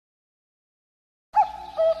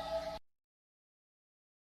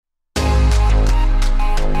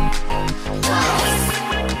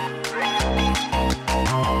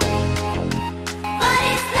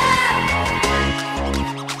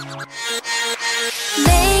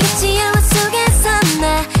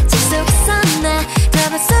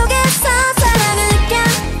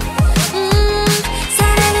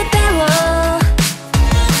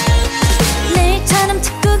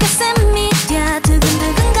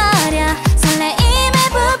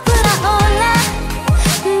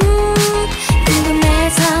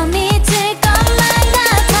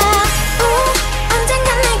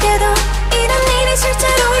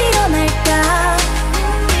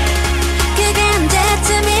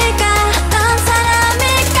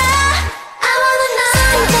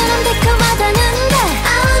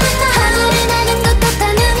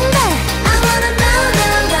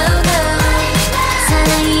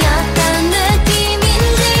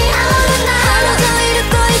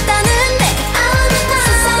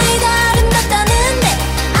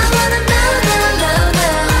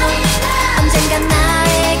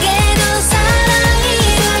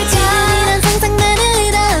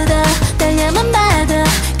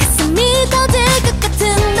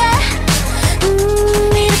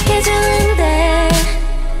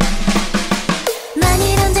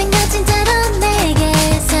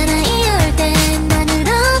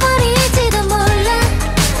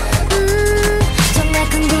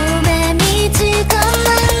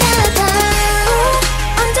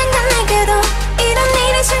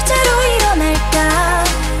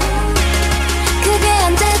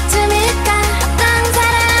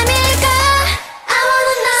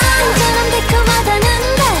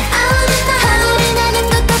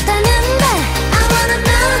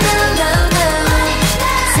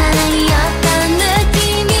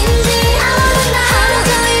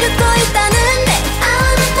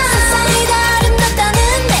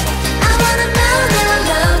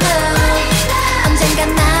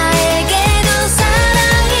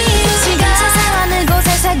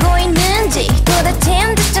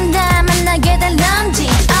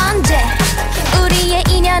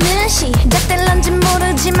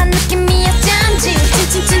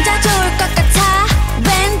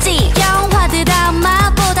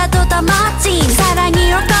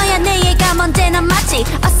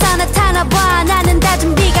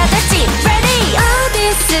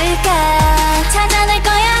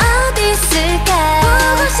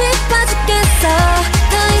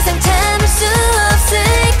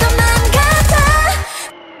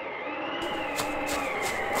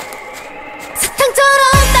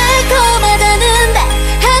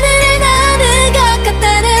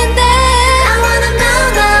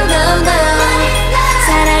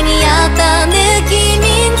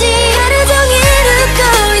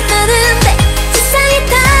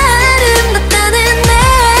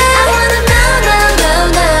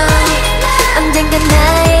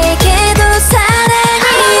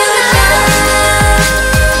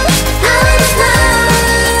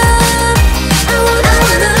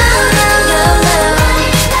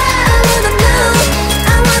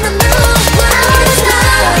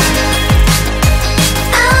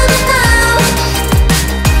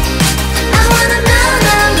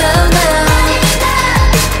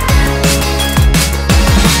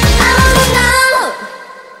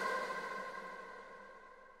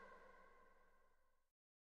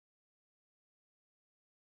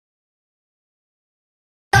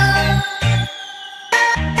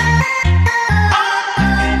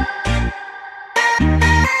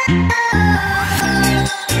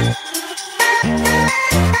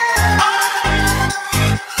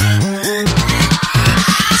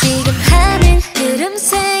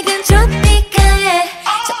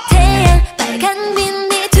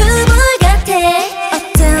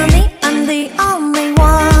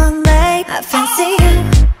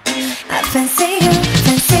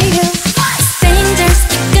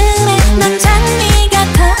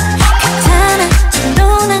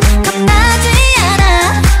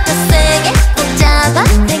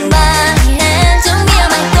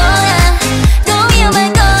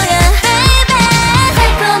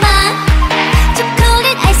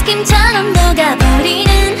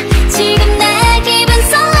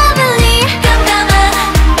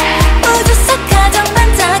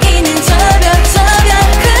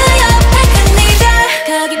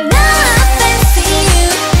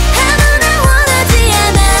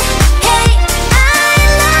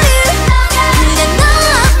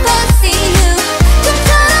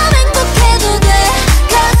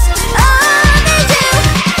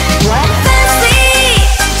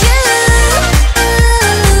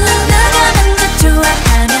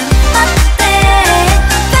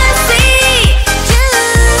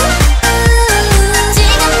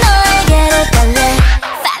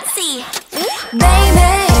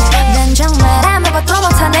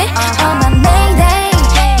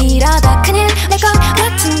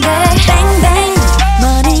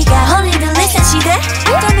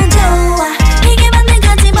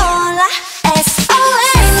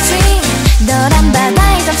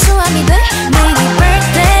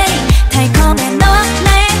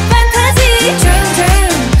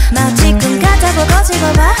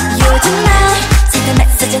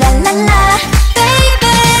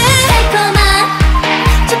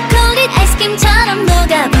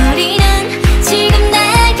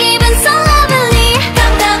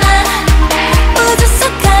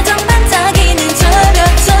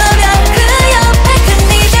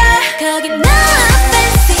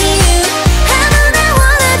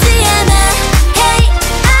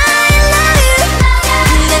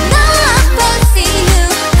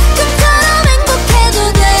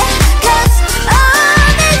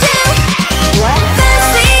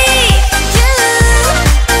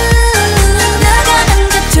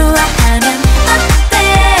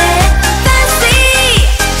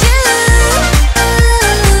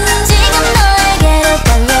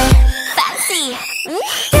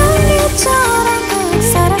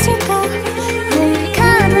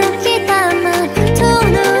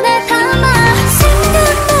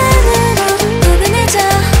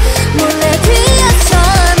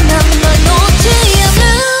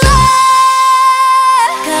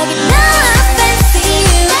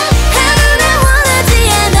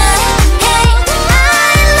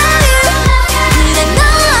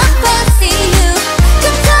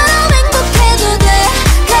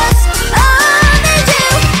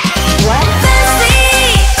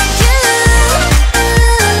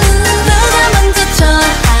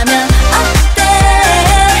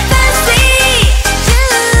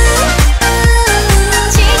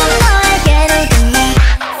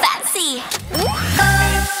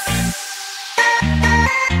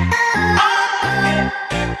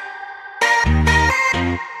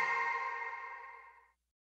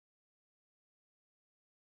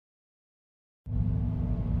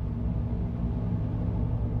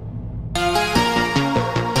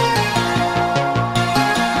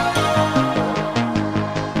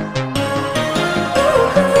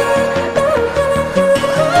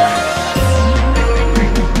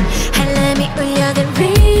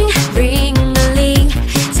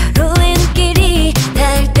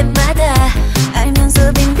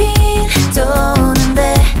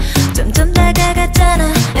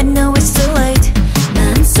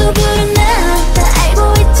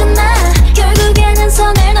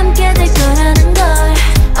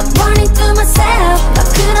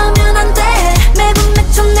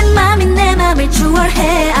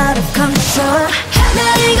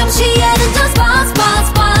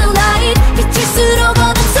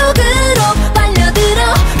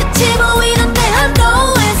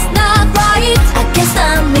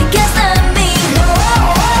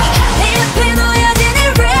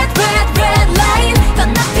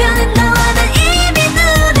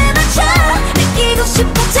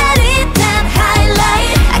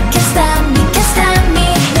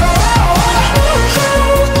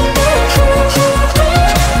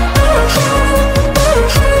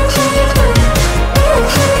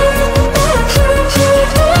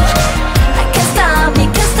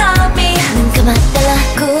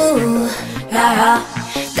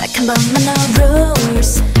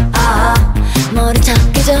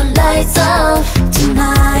myself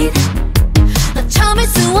tonight. 나 참을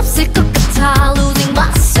수 없을 것 같아. Losing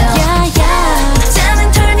myself. Yeah, yeah.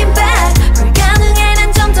 이제는 turning back. 불가능해.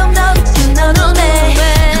 난 점점 더 깊은 너 눈에.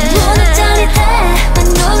 난 문을 짜릿해. 난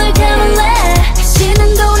눈을 감을래.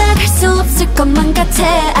 다시는 돌아갈 수 없을 것만 같아.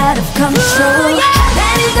 Out of control.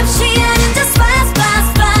 나를 감시 하는 just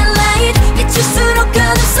spotlight. 비출수록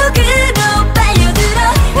어둠 속으로 빨려들어.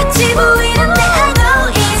 같이 보이는데 I know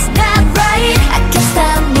it's not right. I can't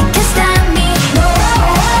stop me, can't stop me.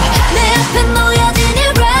 내 앞에 놓여진 이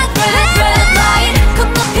red light.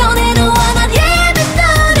 건너편에 너와 난 예쁜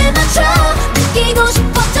너를 맞춰. 느끼고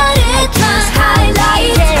싶어 짜릿한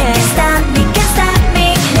highlight. I can't stop me, can't stop me.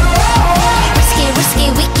 Risky,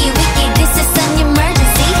 wiki, this is an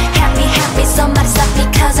emergency. Happy, somebody stop me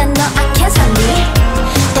cause I know I can't stop me.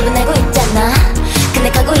 너는 알고 있잖아. 근데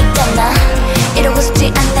가고 있잖아. 이러고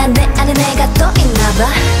싶지 않다. 내 안에 내가 또 있나봐.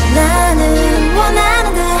 나는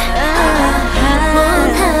원하는데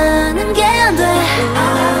원하는 게 안 돼.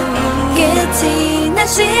 끝이 난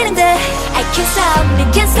싫은데 I can't stop me,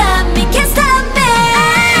 can't stop me, can't stop me.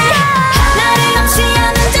 나를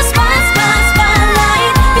감시하는 just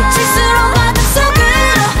spotlight. 비칠수록 어둠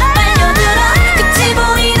속으로 빨려들어. 끝이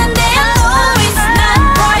보이는데 I know it's not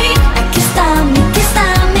right. I can't stop me, can't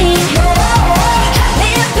stop me. 내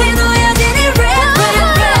앞에 놓여진 이 red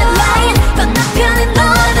light. 건너편에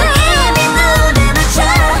너는 이미 눈에 맞춰.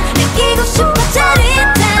 느끼고 싶어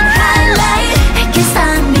짜릿한 highlight. I can't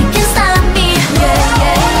stop me, can't stop me. Yeah,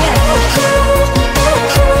 yeah,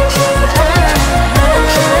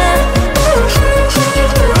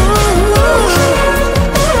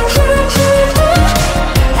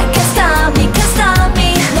 I can't stop me, can't stop me.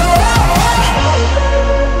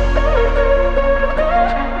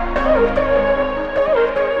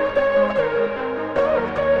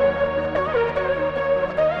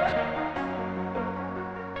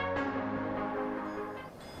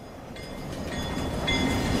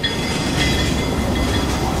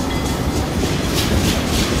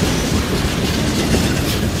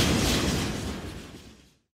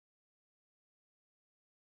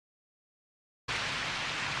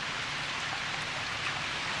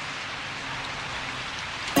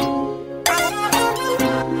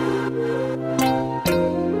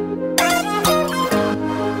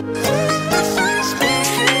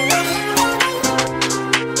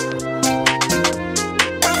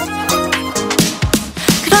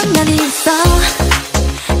 그런 날이 있어.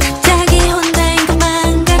 갑자기 혼자인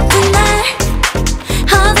것만 같은 날.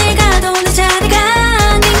 어딜 가도 내 자리가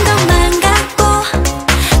아닌 것만 같고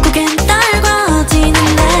고개는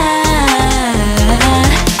떨궈지는 날.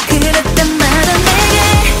 그럴 때마다 내게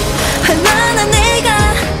얼마나 내가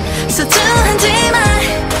소중한지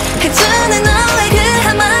말해주는 너의 그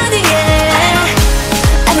한마디에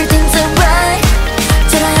Everything's alright.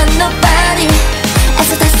 저러한 nobody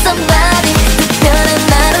애써 다 somebody. 특별한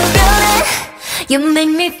나로 변해. You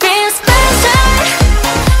make me feel special.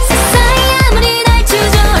 세상이 아무리 날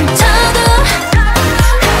주저앉혀도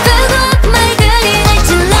아프고 아픈 말들이 날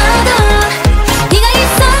찔러도 네가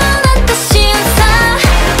있어 난 더 쉬웠어.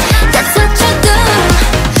 That's what you do.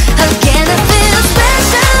 How can I feel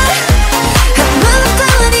special? 아무것도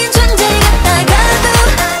아닌 존재 같다가도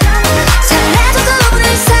잘해줘도 내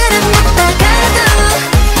사람 같다가도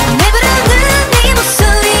내 부르는 네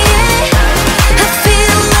목소리에 I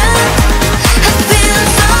feel love, I feel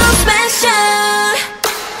so special.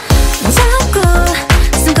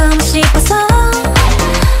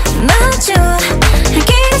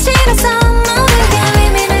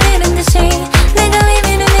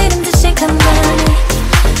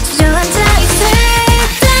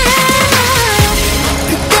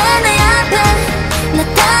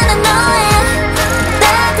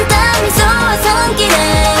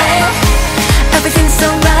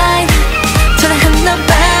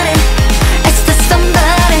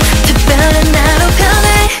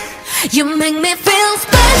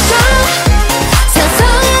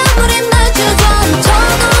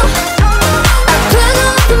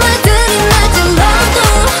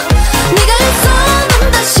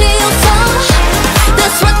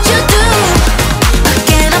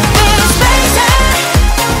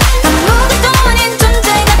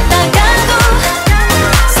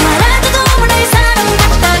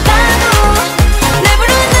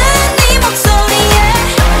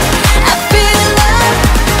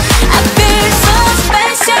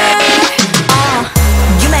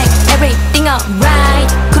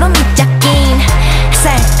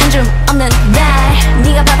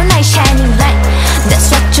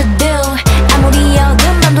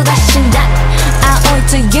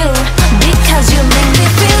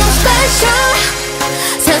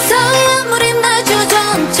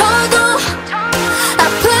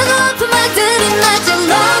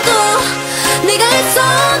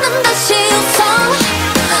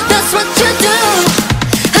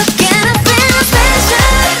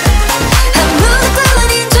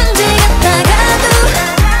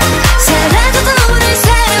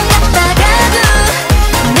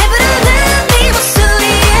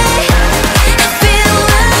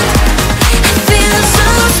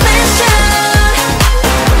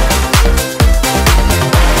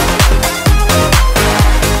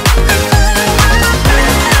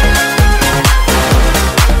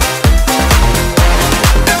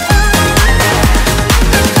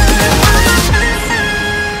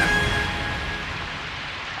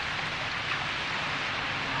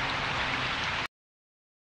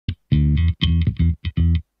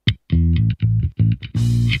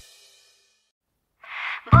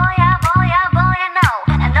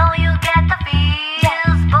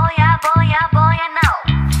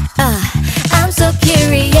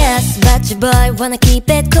 Country boy wanna keep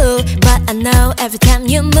it cool, but I know every time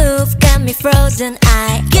you move got me frozen.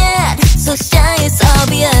 I get so shy, it's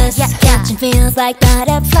obvious. Catching feels like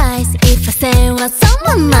butterflies. If I say what's on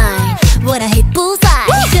my mind, would I hit bullseye?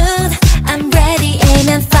 Dude, I'm ready, aim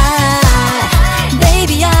and fire.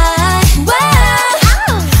 Baby, I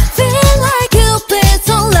feel like Cupid's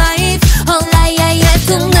on life. All I have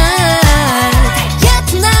tonight. Yeah,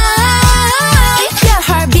 tonight. If your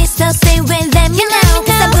heart beats, so stay with them, you know.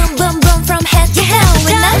 Cause I boom, boom, boom from head to toe.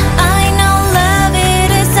 I know love,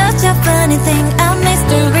 it is such a funny thing, a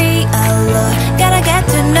mystery, oh Lord. Gotta get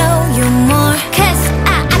to know you more. Cause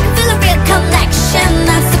I can feel a real connection,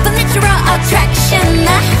 a supernatural attraction.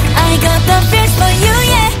 I got the feels for you,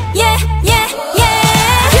 yeah, yeah, yeah, yeah.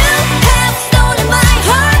 You have stolen my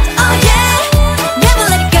heart, oh yeah. Never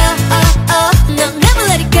let it go, oh, oh, no, never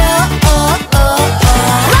let it go, oh, oh,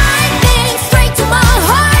 oh. Lightning straight to my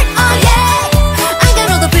heart, oh yeah. I got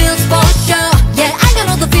all the feels for sure, yeah, I got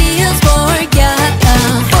all the feels for ya.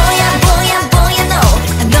 Boy, boy, boy, I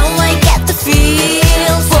know I get the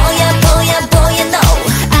feels. Boy, boy,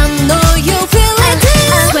 I know you feel it too.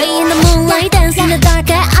 Sway in the moonlight, dance in the dark,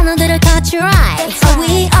 I know that I caught your eye. Are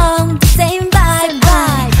we on the same vibe?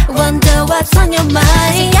 Wonder what's on your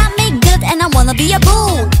mind. You got me good and I wanna be a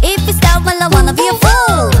bull. If it's that, well I wanna be a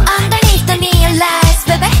fool. Underneath the neon lights,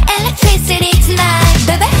 baby, electricity tonight,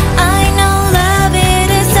 baby. I know love, it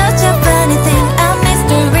is such a funny thing, a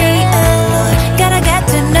mystery, oh Lord. Gotta get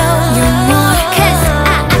to know you more. Cause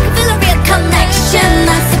I can feel a real connection,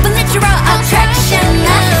 a supernatural attraction.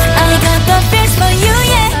 I got the feels for you,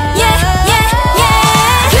 yeah, yeah, yeah, yeah.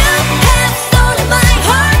 You have stolen my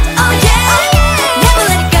heart, oh yeah. Never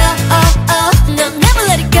let it go, oh, oh, no, never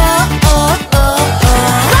let it go, oh, oh,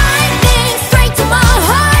 oh. Lightning straight to my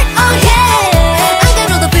heart, oh yeah. I got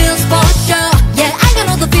all the feels for sure, yeah, I got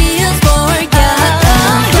all the feels for ya.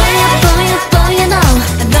 Boy, boy,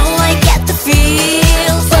 I know I get the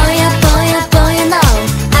feels. Boy, boy,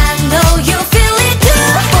 I know you feel it too.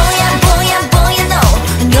 Boy, boy, I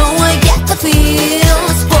know I get the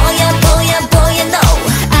feels. Boy, boy,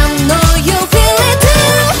 I know you feel it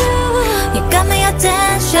too. You got my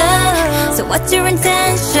attention, so what's your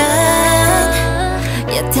intention?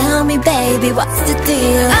 Yeah, tell me, baby, what's the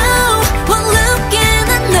deal? Oh, one look and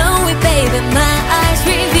I know it, baby. My eyes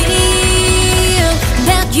reveal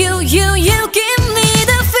that you give me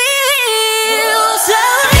the feels.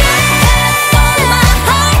 Oh yeah, stole my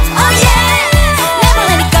heart, oh yeah. Never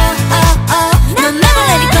let it go, oh oh, no, never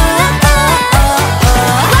let it go, oh oh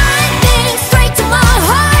oh. Lightning straight to my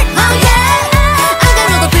heart, oh yeah. I got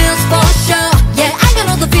all the feels for sure, yeah, I got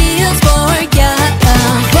all the feels for ya.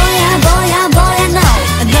 Boy, I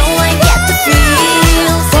know I get the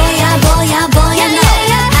feels. Boy, I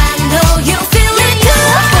know you feel it too.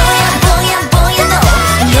 Boy, I know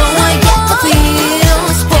I get the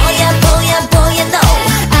feels. Boy,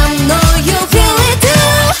 I know you feel it too.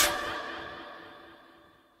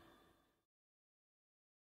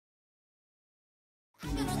 I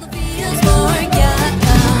got all the feels for ya.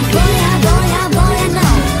 Boy, I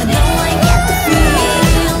know I get the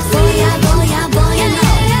feels. Boy, I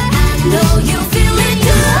know you feel it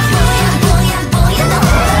too. Boy, I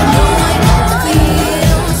know I get the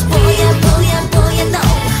feels. Boy,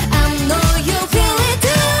 I know you feel it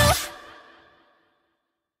too.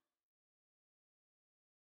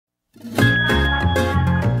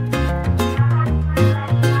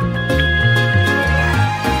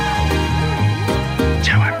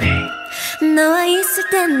 너와 있을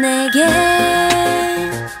땐 내게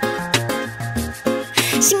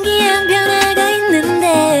신기한 변화가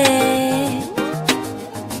있는데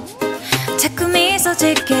자꾸 미소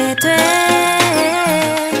짓게 돼.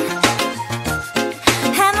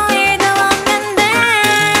 아무 일도 없는데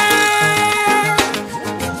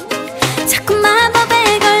자꾸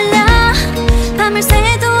마법에 걸려. 밤을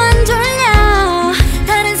새도 안 졸려.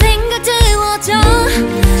 다른 생각 지워져.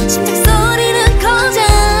 심장 소리는 커져.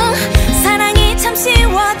 사랑이 참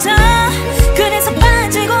쉬워져. 그래서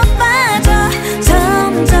빠지고 빠져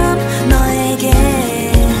점점 너에게.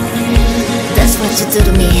 That's what you do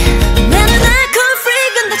to me. 나는 알코올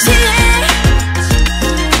freak 근데 취해.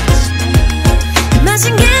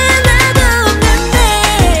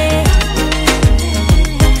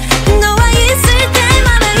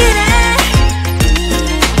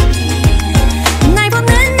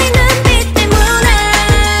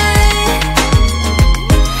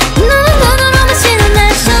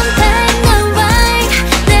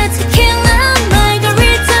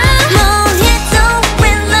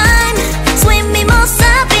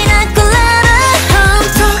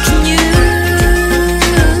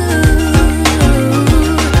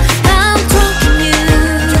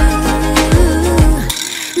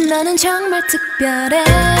 정말 특별해.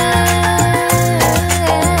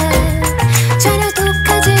 전혀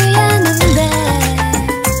독하지 않은데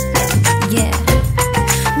yeah.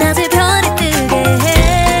 낮에 별이 뜨게 해.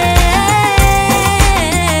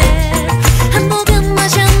 한 모금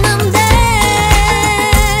마셨는데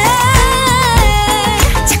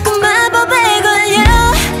자꾸 마법에 걸려.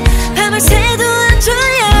 밤을 새도 안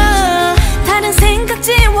졸려. 다른 생각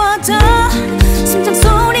지워져. 심장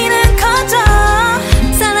소리는 커져.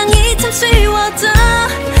 사랑이 참 쉬워져.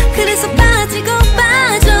 그래서 빠지고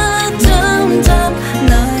빠져 점점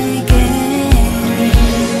너에게.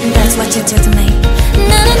 That's what you do to me.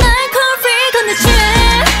 나는 알코올 free condition.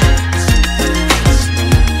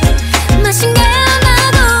 마신 게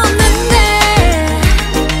하나도 없는데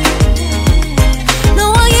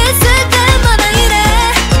너와 있을 때마다 이래.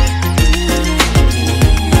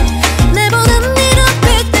 내보는 네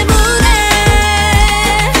눈빛 때문에.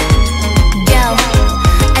 Yo,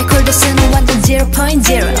 알코올 도수는 완전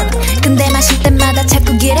 0.0. 근데 마실 때마다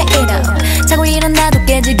자꾸 길에 잃어. 자고 일어나도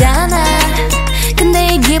깨지가 않아.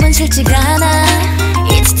 근데 이 기분 싫지가 않아.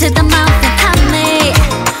 It's to the mouth and honey.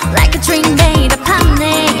 Like a dream made of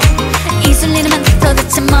honey. 이슬리는 만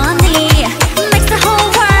도대체 뭐니. Makes the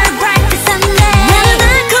whole world bright as sunday. 나는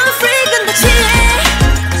alcohol free 근데 취해.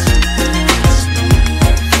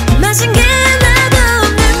 마신 게 하나도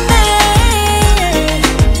없는데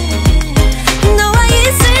너와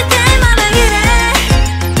있을 때마다 이래.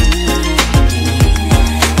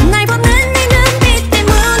 날 보는 네 눈빛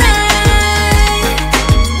때문에.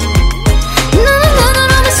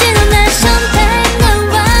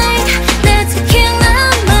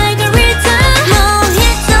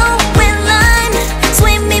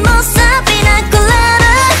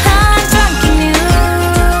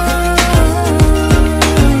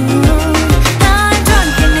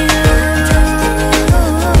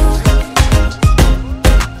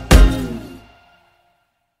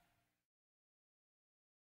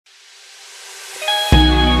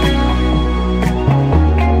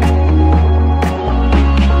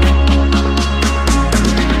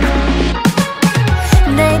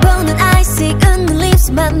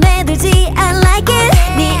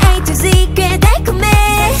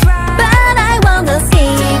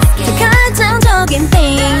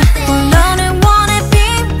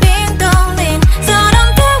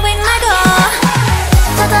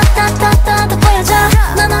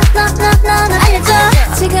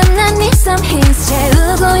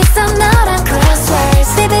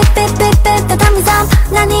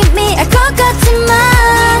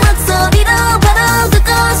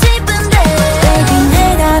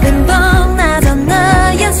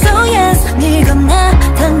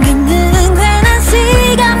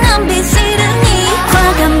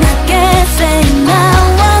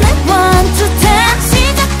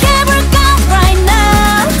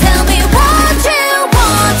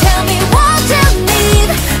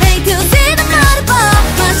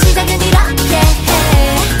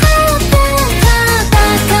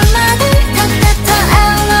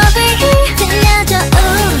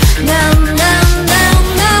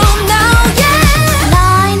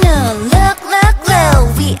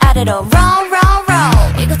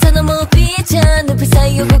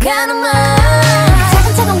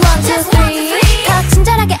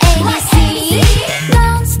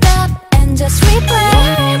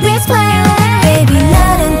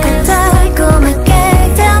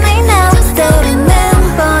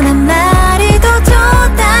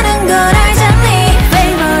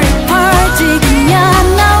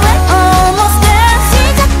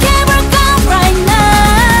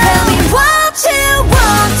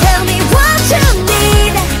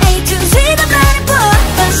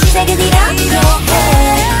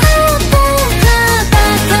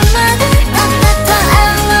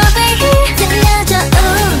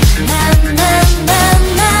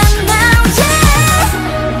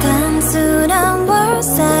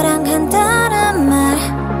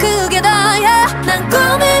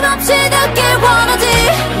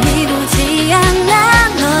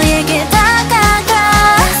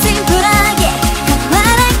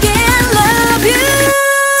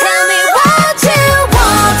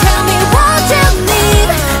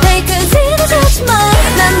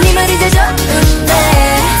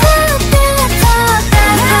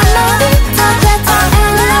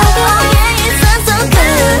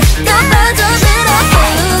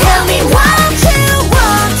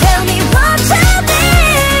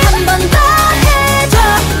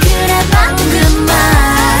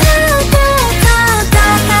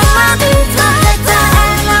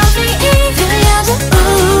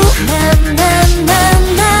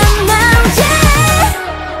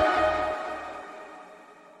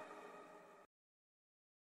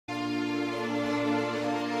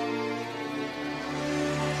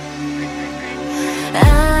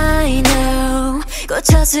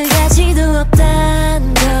 놓쳐질 가치도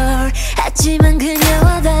없단 걸 하지만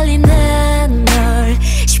그녀와 달리 난 널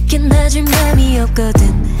쉽게 놔줄 맘이 없거든.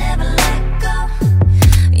 Never let go.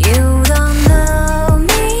 You don't know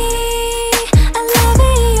me, I love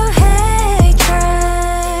your hatred.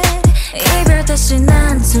 이별 다시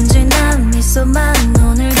난 순진한 미소만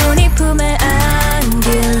오늘도 네 품에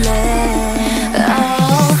안길래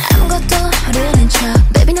아무것도 모르는 척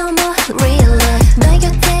Baby no more real love 너의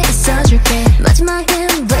곁에 있어줄게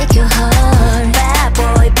마지막엔 break your heart. Bad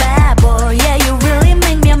boy, yeah you really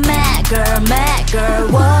make me a mad girl,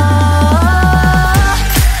 whoa.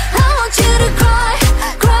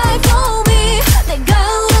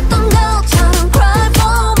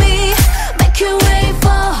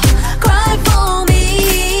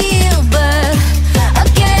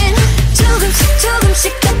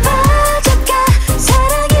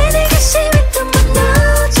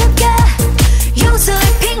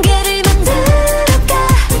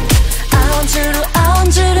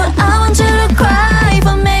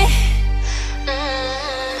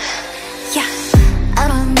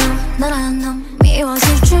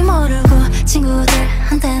 미워질 줄 모르고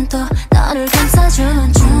친구들한텐 또 너를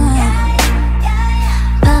감싸주는 중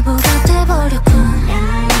바보가 돼버렸군.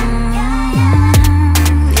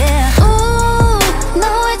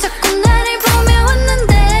 너 왜 자꾸 나를 보며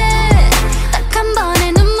웃는데 딱 한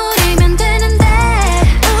번의 눈물이면 되는데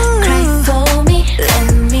Cry for me,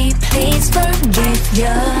 let me please forgive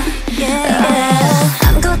you.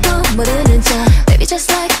 아무것도 모르는 척 Baby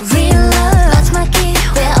just like real love 마지막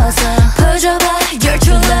기회 어서 보여줘봐 your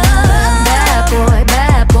true love.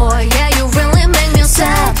 Bad boy, yeah you really make me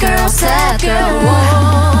sad girl, whoa.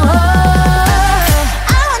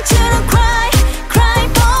 I want you to cry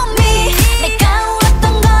for me. 내가 울었던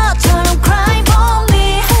것처럼 cry for me.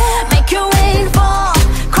 Make you wait for,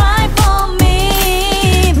 cry for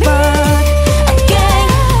me. But again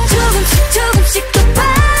조금씩 더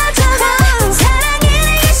빠져가 사랑이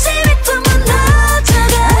내게 심했던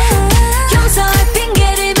무너져가 용서할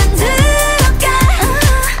핑계를 만들어가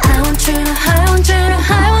I want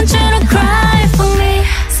you to cry for me.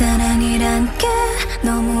 사랑이란 게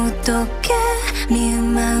너무 똑똑해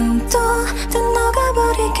미운 마음도 다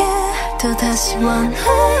녹아버리게 또다시 원해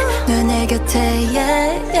널 내 곁에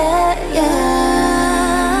yeah.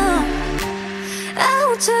 I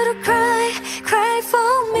want you to cry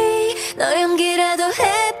for me. 너 연기라도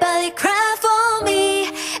해 빨리 cry for me.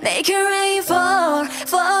 Make you rain fall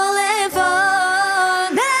and fall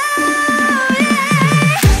now,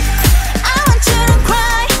 yeah. I want you to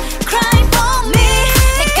cry for me.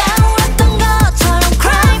 내가 울었던 것처럼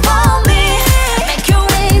cry for me. Make you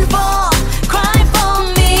rain fall, cry for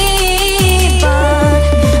me. But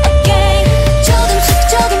again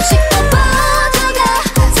조금씩 더 빠져가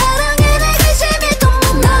사랑에 내 관심이 또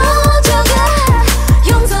무너져가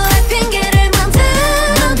용서할 핑계를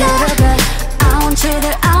만들어가 I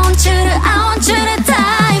want you to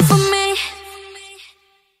die for me.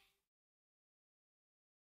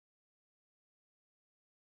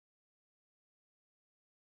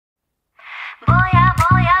 Boya,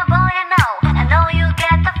 no. I know you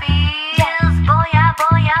get the feels. Boya,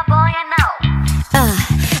 no.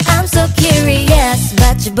 I'm so curious,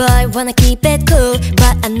 but your boy wanna keep it cool.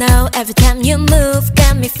 But I know every time you move,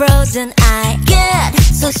 got me frozen. I get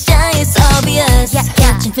so shy, it's obvious.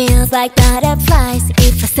 Catching feels like butterflies.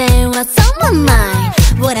 If I say what's on my mind,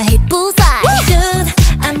 would I hit bullseye? Dude,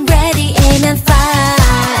 I'm ready, aim and fire.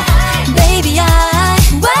 Baby, I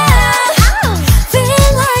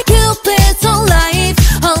feel like Cupid's on life.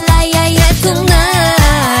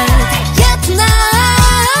 Yeah,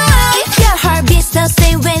 tonight. If your heart beats the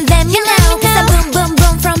same way, let me know. 'Cause I boom, boom,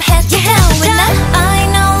 boom from head to toe. I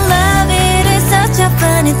know love, it is such a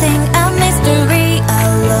funny thing, a mystery,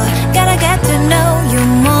 oh Lord. Gotta get to know you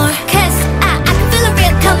more. 'Cause I can feel a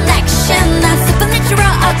real connection.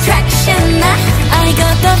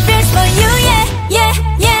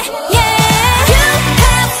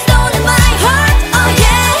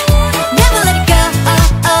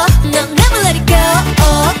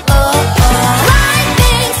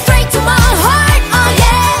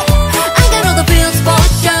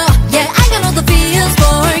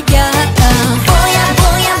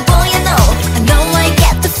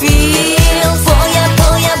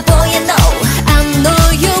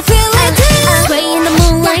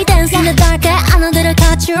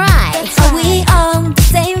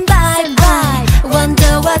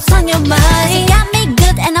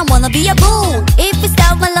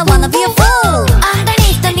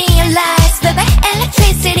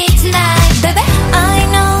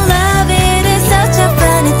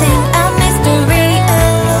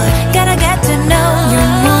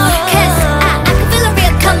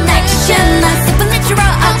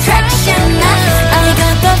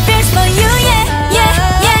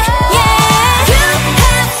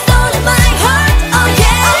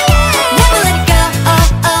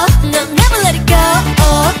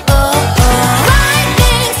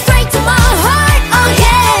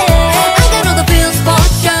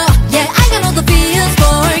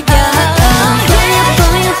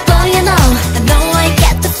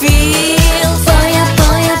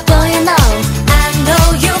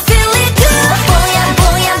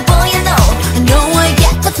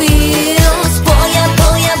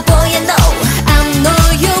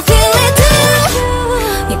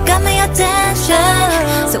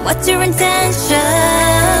 What's your intention?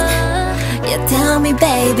 Yeah, tell me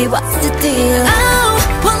baby, what's the deal? Oh,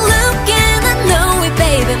 one look and I know it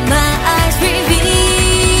baby, my eyes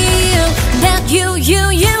reveal that you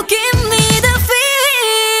give me the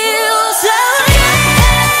feels. So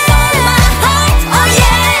yeah, on my heart, oh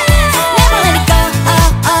yeah, never let it go,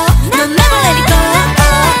 oh oh, no never let it go,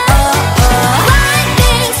 oh oh oh.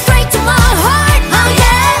 Lightning straight to my heart, oh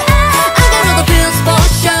yeah, I got all the feels for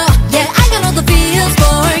sure, yeah, I got all the feels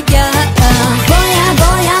for ya. Boy, I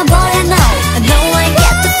know, I know I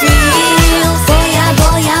get the feels. Boy, I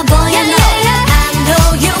know, I know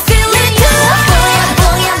you feel it too.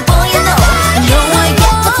 Boy, I know, I know I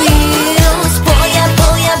get the feels. Boy, I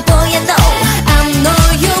know, I know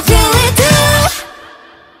you feel it too.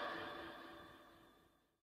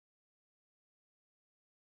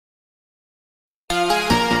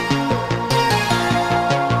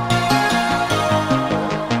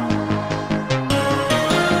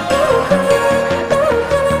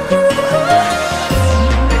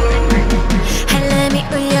 알람이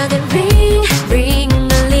울려도 ring ring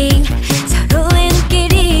울림 서로의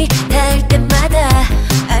눈길이 닿을 때마다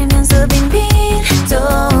알면서 빙빙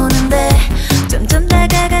도는데 점점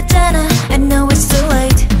다가갔잖아. I know it's too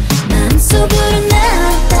late. 마음속으로 나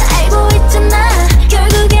다 알고 있잖아.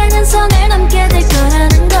 결국에는 선을 넘게 될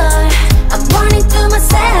거라는 걸. I'm warning to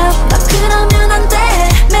myself. 너 그러면 안 돼.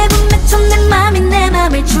 매번 맺혀 내 맘이 내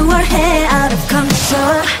맘을 추월해 out of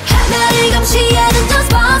control. 나를 감시하는 저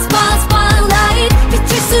spotlight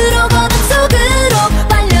비칠수록 어둠 속으로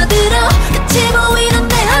빨려들어. 끝이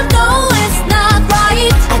보이는데 I know it's not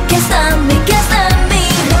right. I can't stop me, can't stop me.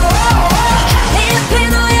 내 앞에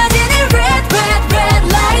놓여진 이 red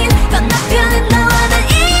light 건너편에 너와 난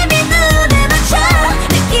이미 눈에 맞춰.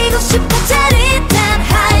 느끼고 싶어 짜릿한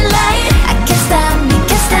highlight. I can't stop me,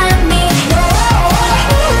 can't stop me.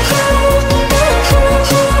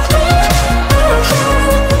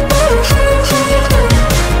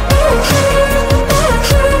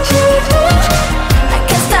 I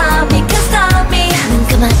can't stop me, can't stop me. 눈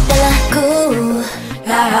감아달라고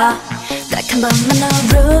딱 한 번만 no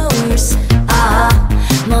rules.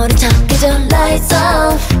 모른 척 해줘 lights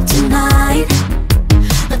off tonight.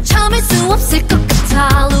 너 참을 수 없을 것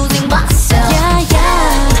같아 losing myself. Yeah,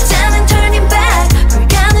 yeah. 이제는 turning back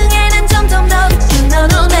불가능해. 난 점점 더 깊게 너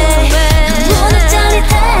눈에 너무나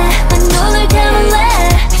짜릿해. 난 눈을 감을래.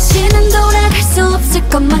 다시는 돌아갈 수 없을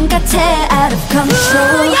것만 같아 out of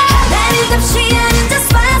control. 나를 감시하는 저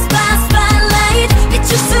spotlight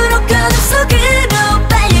비출수록 어둠 속으로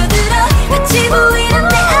빨려들어. 끝이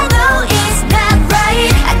보이는데 I know it's not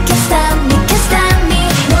right. I can't stop me, can't stop me.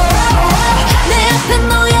 내 앞에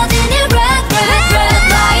놓여진 이 red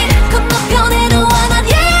light 건너편에 너와 난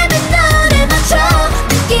이미 너를 맞춰.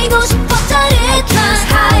 느끼고 싶어 짜릿한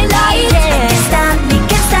highlight. I can't stop me,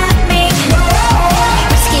 can't stop me.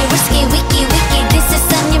 Risky, wiki, this is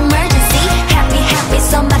an emergency. Happy,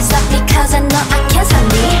 somebody stop me cause I know I can't stop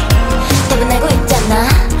me. 답은 알고 있잖아.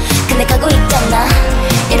 근데 가고 있잖아.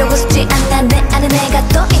 이러고 싶지 않아. 내 안에 내가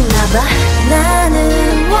또 있나봐.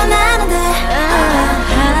 나는 원하는데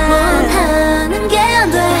원하는 게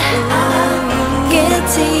안 돼.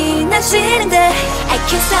 끝이 난 싫은데 I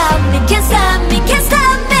can't stop me, can't stop me, can't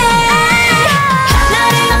stop me.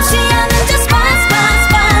 나를 감시하는 저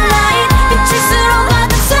spotlight 비칠수록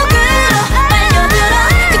어둠 속으로 빨려들어.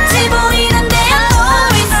 끝이 보이는데 I know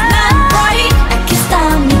it's not right. I can't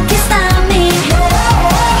stop me, can't stop me.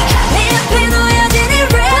 내 앞에 놓여진 이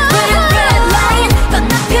red light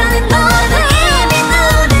건너편에 너와 난 이미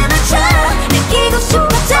눈에 맞춰. 느끼고 싶어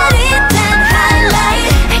짜릿한 highlight.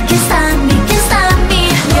 I can't stop me, can't stop me.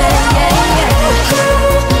 Yeah, yeah,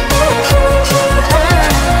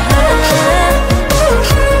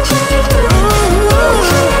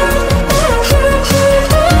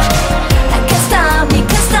 I can't stop me,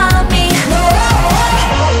 can't stop me.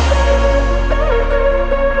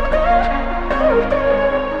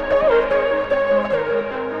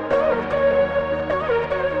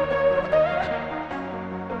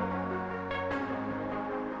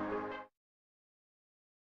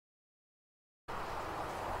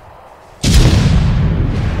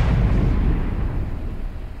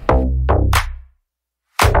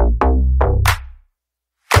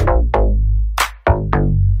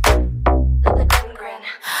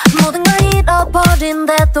 모든 걸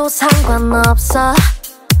잃어버린데도 상관없어.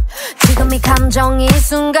 지금 이 감정이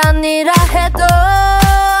순간이라 해도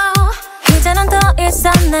이제는 더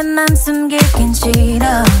이상 내 맘 숨기긴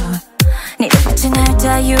싫어. 네 눈빛이 날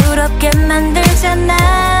자유롭게 만들잖아.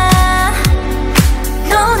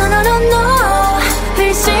 No, no, no, no, no.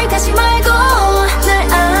 의식하지 말고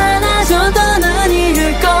날 안아줘. 더는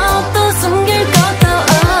잃을 것도 숨길 것도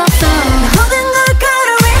없어.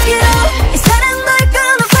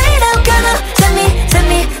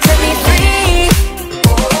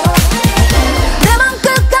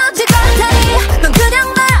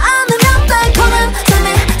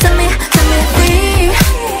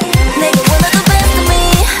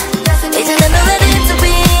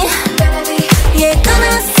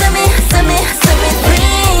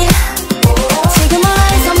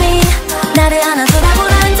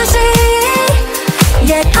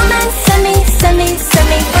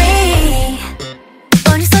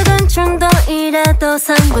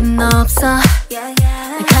 건 없어.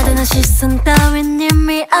 내 가득한 시선 따윈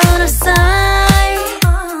이미 out of sight.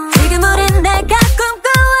 지금 우린 내가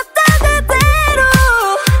꿈꿔왔던 그대로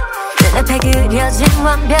눈앞에 그려진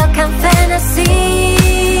완벽한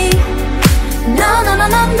fantasy. No no no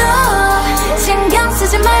no no 신경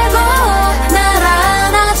쓰지 말고 날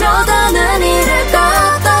안아줘. 더는 잃을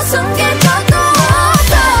것도 숨길 것도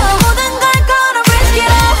없어. 모든 걸 걸어 risk it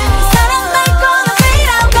all. 사랑 날 gonna fade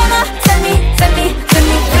out. Gonna set me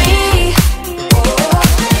free.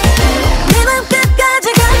 네 맘 끝까지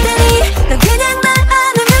갈 테니 넌 그냥 날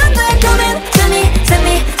안으면 돼. Come in set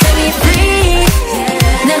me free.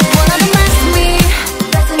 내 원하는 말씀이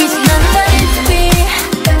이제 난 ready to be.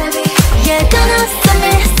 Yeah gonna set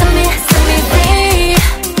me free.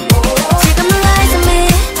 지금은 rise on me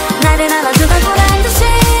나를 안아줘 달콤한 듯이.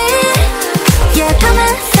 Yeah come on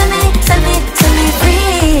set me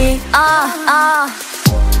free. I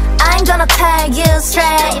ain't gonna tell you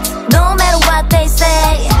straight no matter what they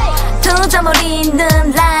say. 두저머리는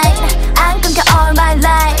light 안 끊겨 all my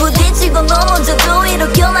life. 부딪히고 넘어져도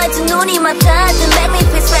일으켜 날지 눈이 맞닿아 to make me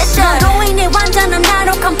feel special. 너로 인해 완전한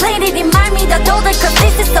나로 completed 이 말 믿어도 돼 cause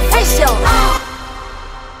this is official.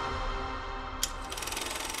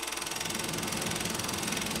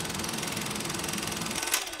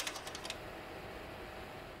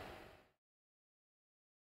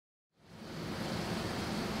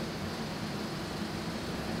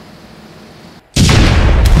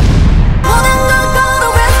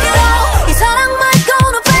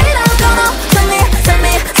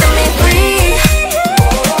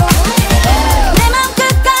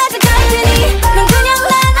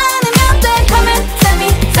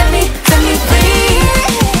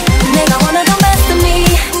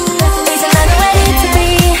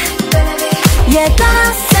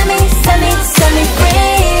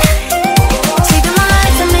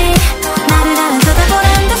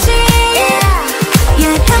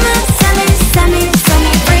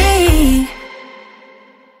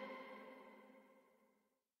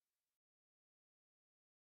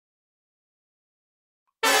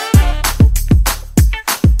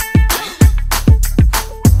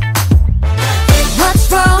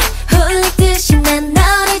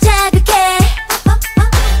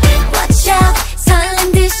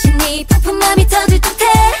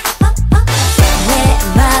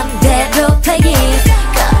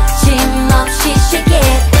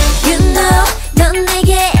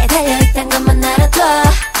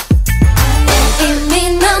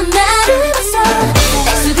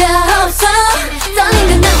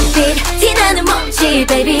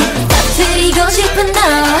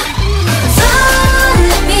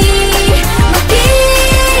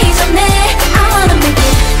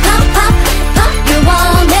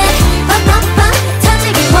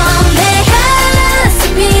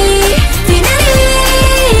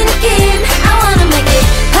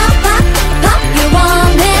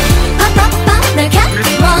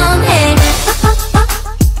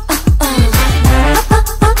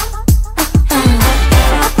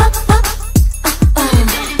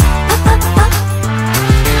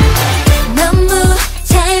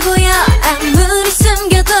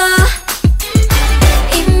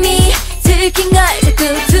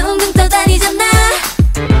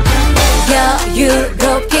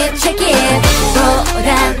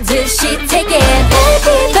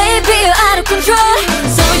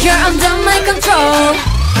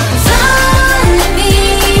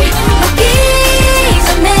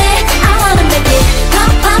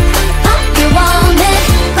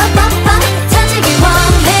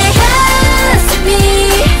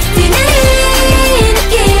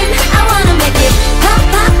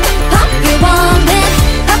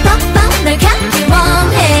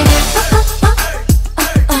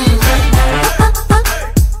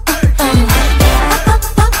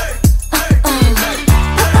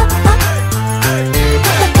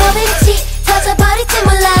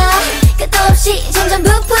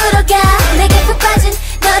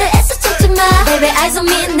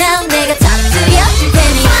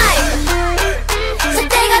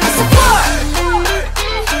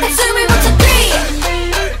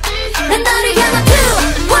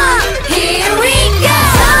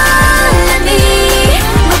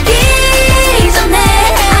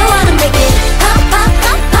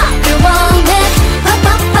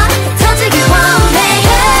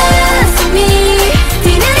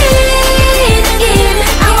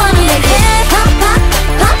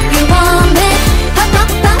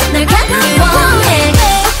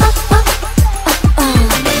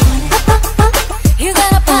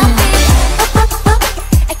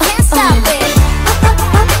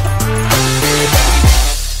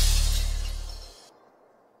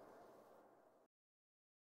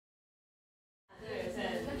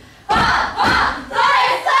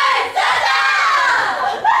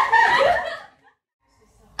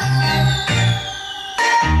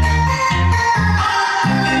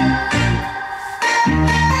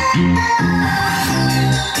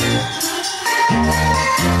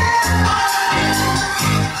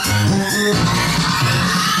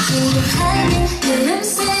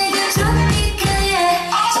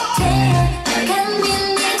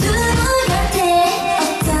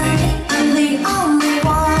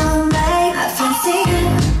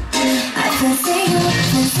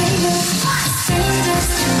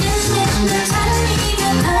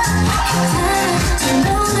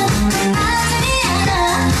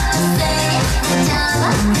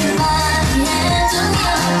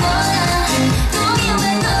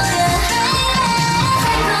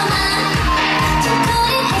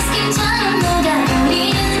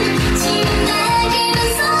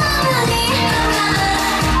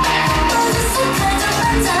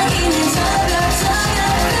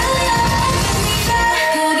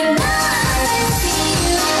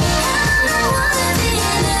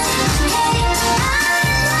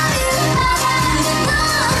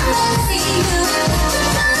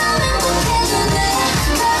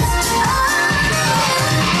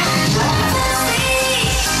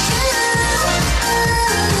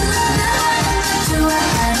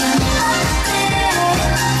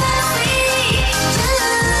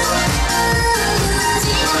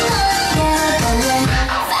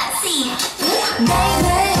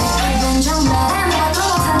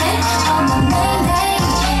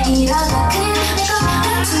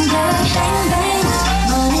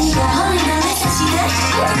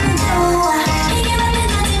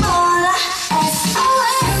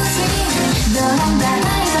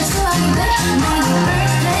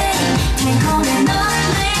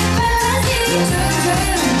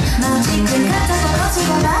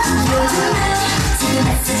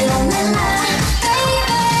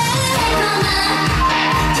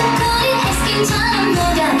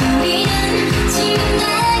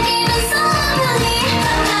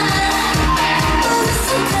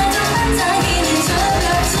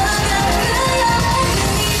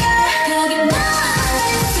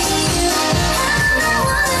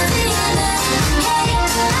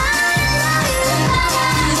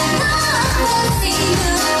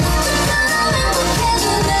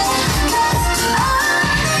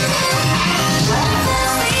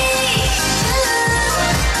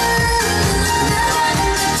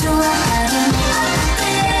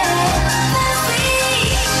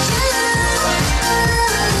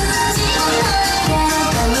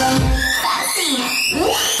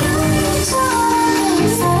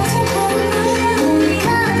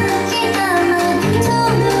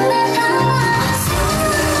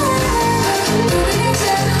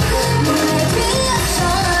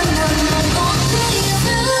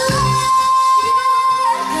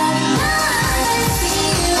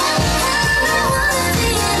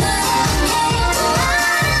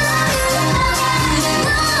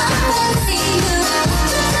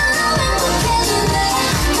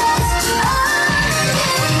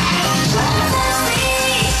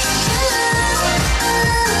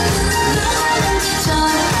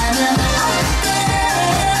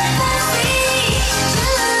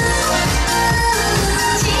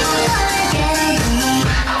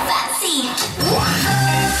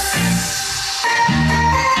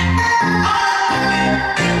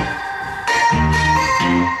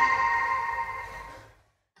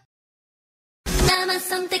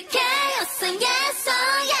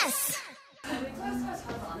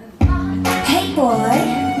 Hey boy,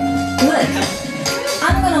 look,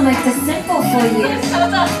 I'm gonna make this simple for you.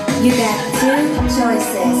 You got two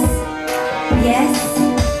choices, yes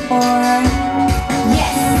or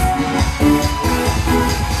yes.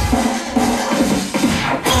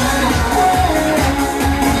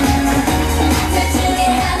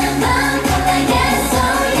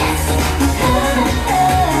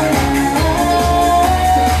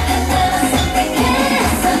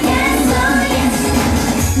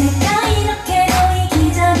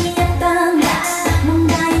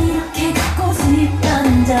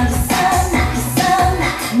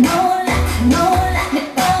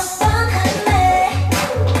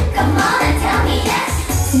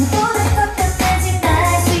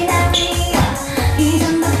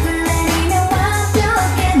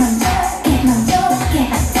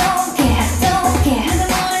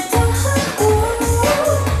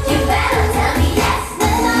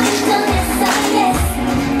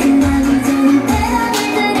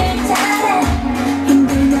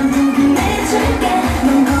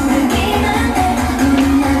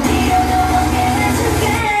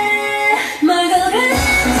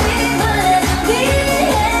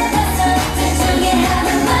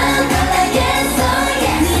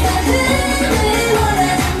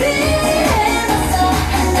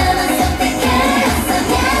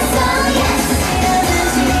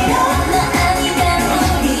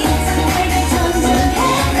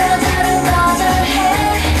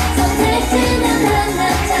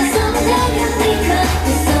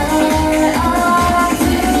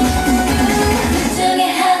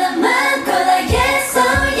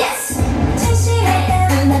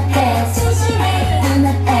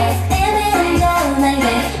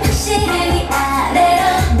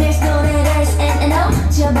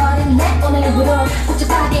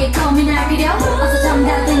 복잡하게 고민할 필요 어서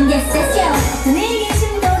정답은 yes yes yes. 분위기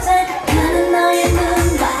심도잘 가는 너의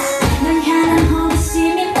눈과 널 향한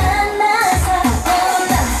호기심이 만나서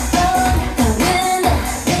떠오르는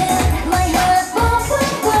my heart won't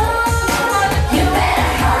won't won't. You better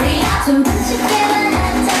hurry up. 조금씩 깨만 한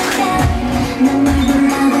잠깐 넌 뭘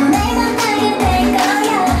몰라도 날 만나게 될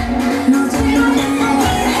거야. 너 조용히 하긴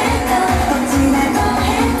해도 뻑질하고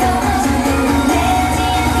해도 절대로 내지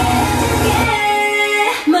않게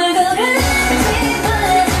뭘 고를지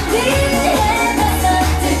몰라 준비해봤어.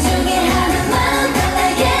 둘 중에 하나만 골라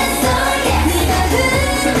yes or yes. 네가 그를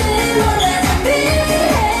몰라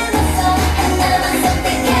준비해봤어. 하나만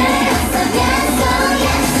선택했어 yes or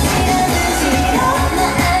yes. 싫어는 싫어 너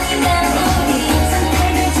아니면 우리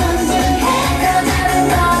선택을 존중해 거절은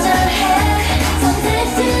거절해.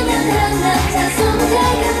 선택지는 한 남자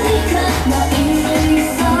선택은 네가 너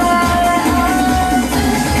있어.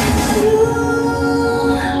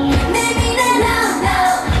 Maybe no no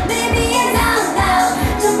Maybe no no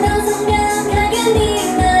좀 더 선명하게 네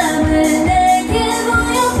맘을 내게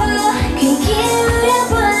보여봐. 귀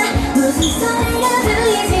기울여봐. 무슨 소리가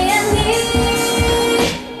들리지 않니.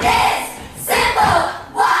 It's simple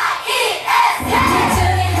Y-E-S. 둘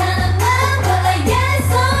중에 하나만 골라 yes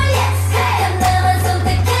or yes. 하나만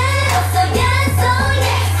선택해 어서 yes or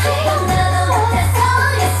yes. 넌 나도 같아서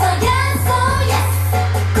yes or yes or yes.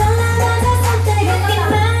 골라봐서 선택은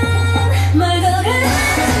네맘. 뭘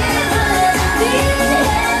고를지 몰라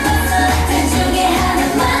준비해봤어. 둘 중에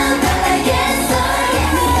하나만 골라 yes or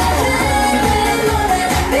yes. 네가 그를 몰라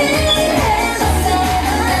준비해봤어.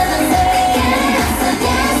 하나만 선택했어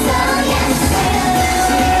yes or yes. 싫어는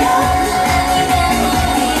싫어 너 아니면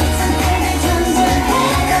우리 선택을 존중해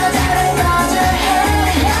거절은 거절해.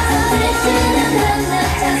 선택지는 한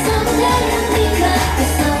남자 선택은 네가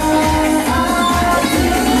있어.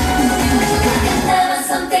 나만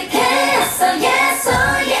선택했어 yes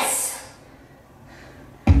or yes.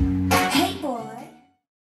 Hey boy.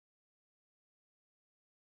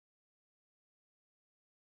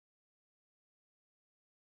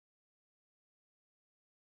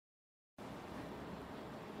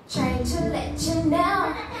 Trying to let you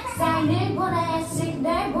know 사인을 보내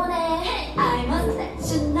시그널 보내. I must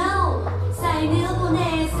let you know 사인을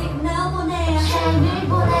보내 시그널 보내. 사인을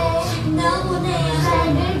보내 시그널 보내.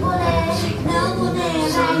 사인을 보내 시그널 보내.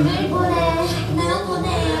 사인을 보내 시그널 보내.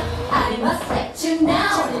 I must let you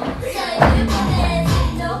know 사인을 보내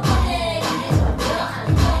시그널 보내. 근데 전혀 안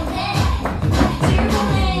통해. 눈치를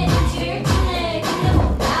보내 눈치를 보내. 근데 못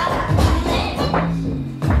따라가네.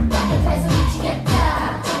 답답해서 미치겠다.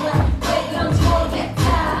 정말 왜 그런지 모르겠다.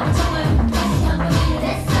 정말 다시 한번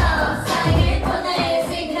이랬어. 사인을 보내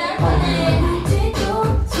시그널 보내. 말지도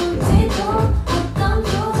손짓도 어떤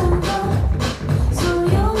표정도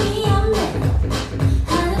소용이 없네.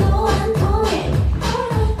 하나도 안 통해.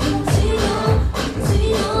 눈치도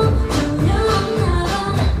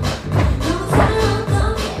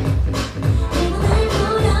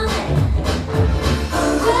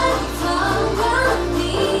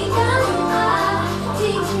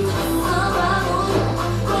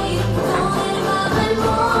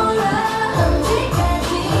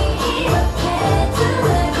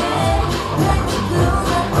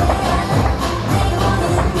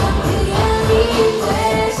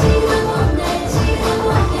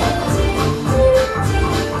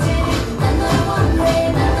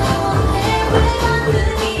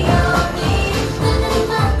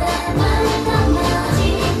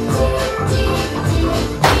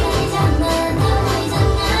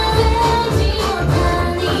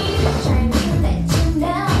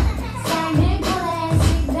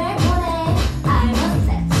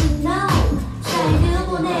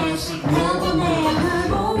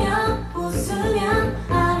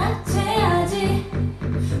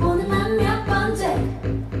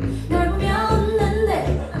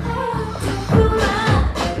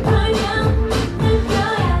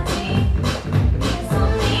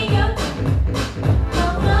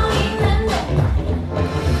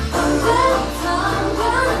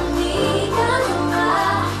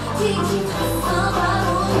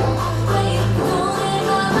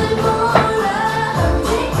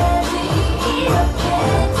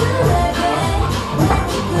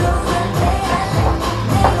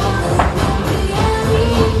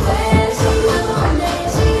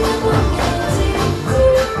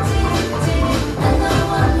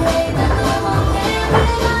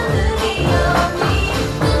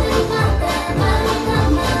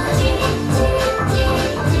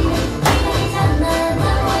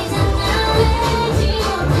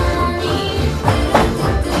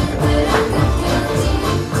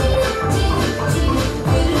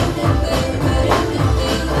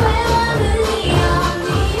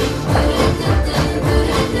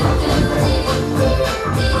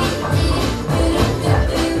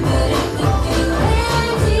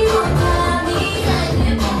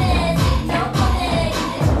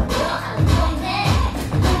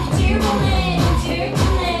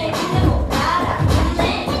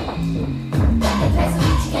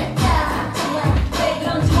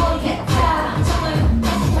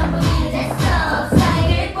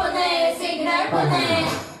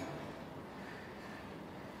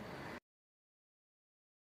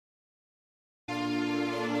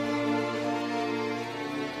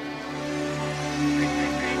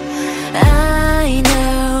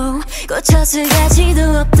놓쳐줄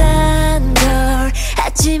가치도 없단 걸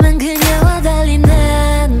하지만 그녀와 달리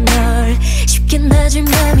난 널 쉽게 놔줄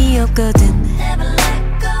맘이 없거든. Never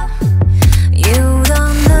let go. You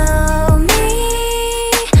don't know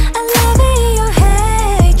me, I love your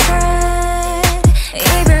hatred.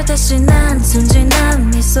 이별 다시 난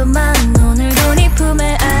순진한 미소만 오늘도 네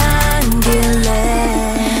품에 안길래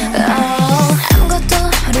아무것도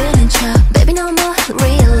모르는 척 Baby no more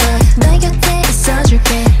real love 너의 곁에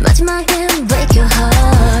있어줄게 마지막은 break your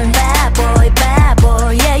heart. Bad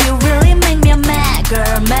boy, yeah you really make me a mad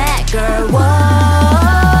girl, whoa.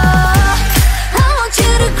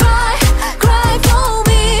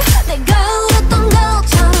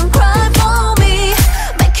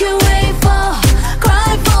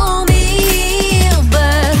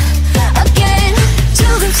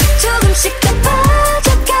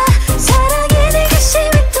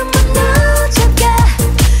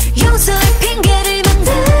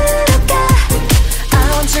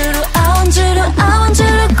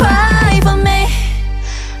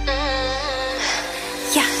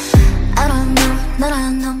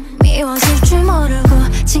 너란 놈 미워질 줄 모르고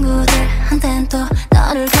친구들한텐 또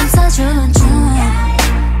너를 감싸주는 중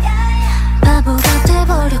바보가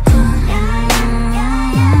돼버렸군.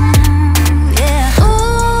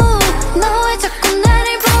 너 왜 자꾸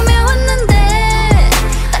나를 보며 웃는데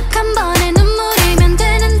딱 한 번의 눈물이면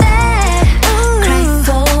되는데 Cry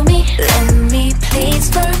for me, let me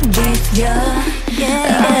please forgive you.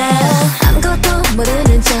 아무것도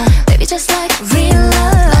모르는 척 Baby just like real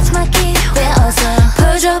love 마지막 기회 어서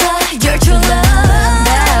보여줘봐 your true love.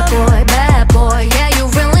 Bad boy, yeah you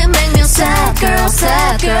really make me a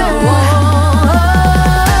sad girl, whoa.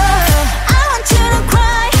 I want you to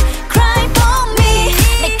cry for me.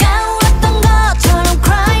 내가 울었던 것처럼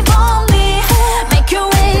cry for me. Make you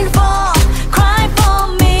wait for, cry for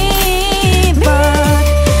me. But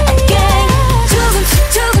again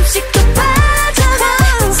조금씩 더 빠져가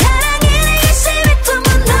사랑이 내게 심해 또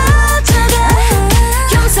무너져가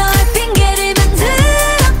용서할 핑계를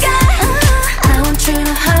만들어가 I want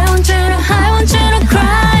you to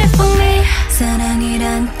cry for me.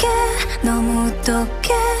 사랑이란 게 너무 똑똑해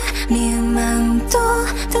네 마음도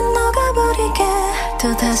다 녹아버리게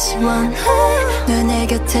또다시 원해 널 내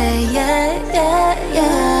곁에 yeah.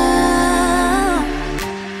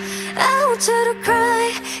 I want you to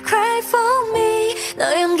cry for me.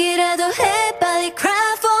 너 용기라도 해 빨리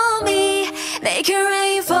cry for me. Make you